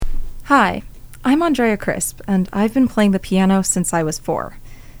Hi, I'm Andrea Crisp, and I've been playing the piano since I was 4.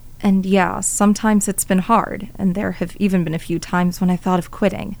 And yeah, sometimes it's been hard, and there have even been a few times when I thought of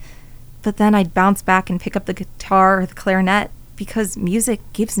quitting. But then I'd bounce back and pick up the guitar or the clarinet because music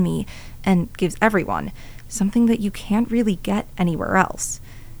gives me, and gives everyone, something that you can't really get anywhere else,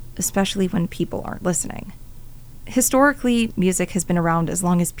 especially when people aren't listening. Historically, music has been around as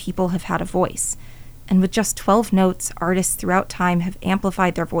long as people have had a voice. And with just 12 notes, artists throughout time have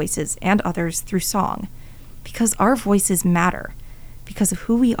amplified their voices and others through song. Because our voices matter. Because of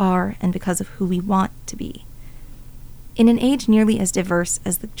who we are and because of who we want to be. In an age nearly as diverse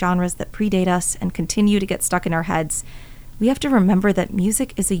as the genres that predate us and continue to get stuck in our heads, we have to remember that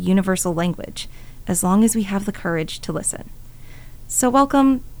music is a universal language, as long as we have the courage to listen. So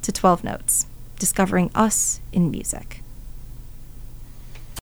welcome to 12 Notes, discovering us in music.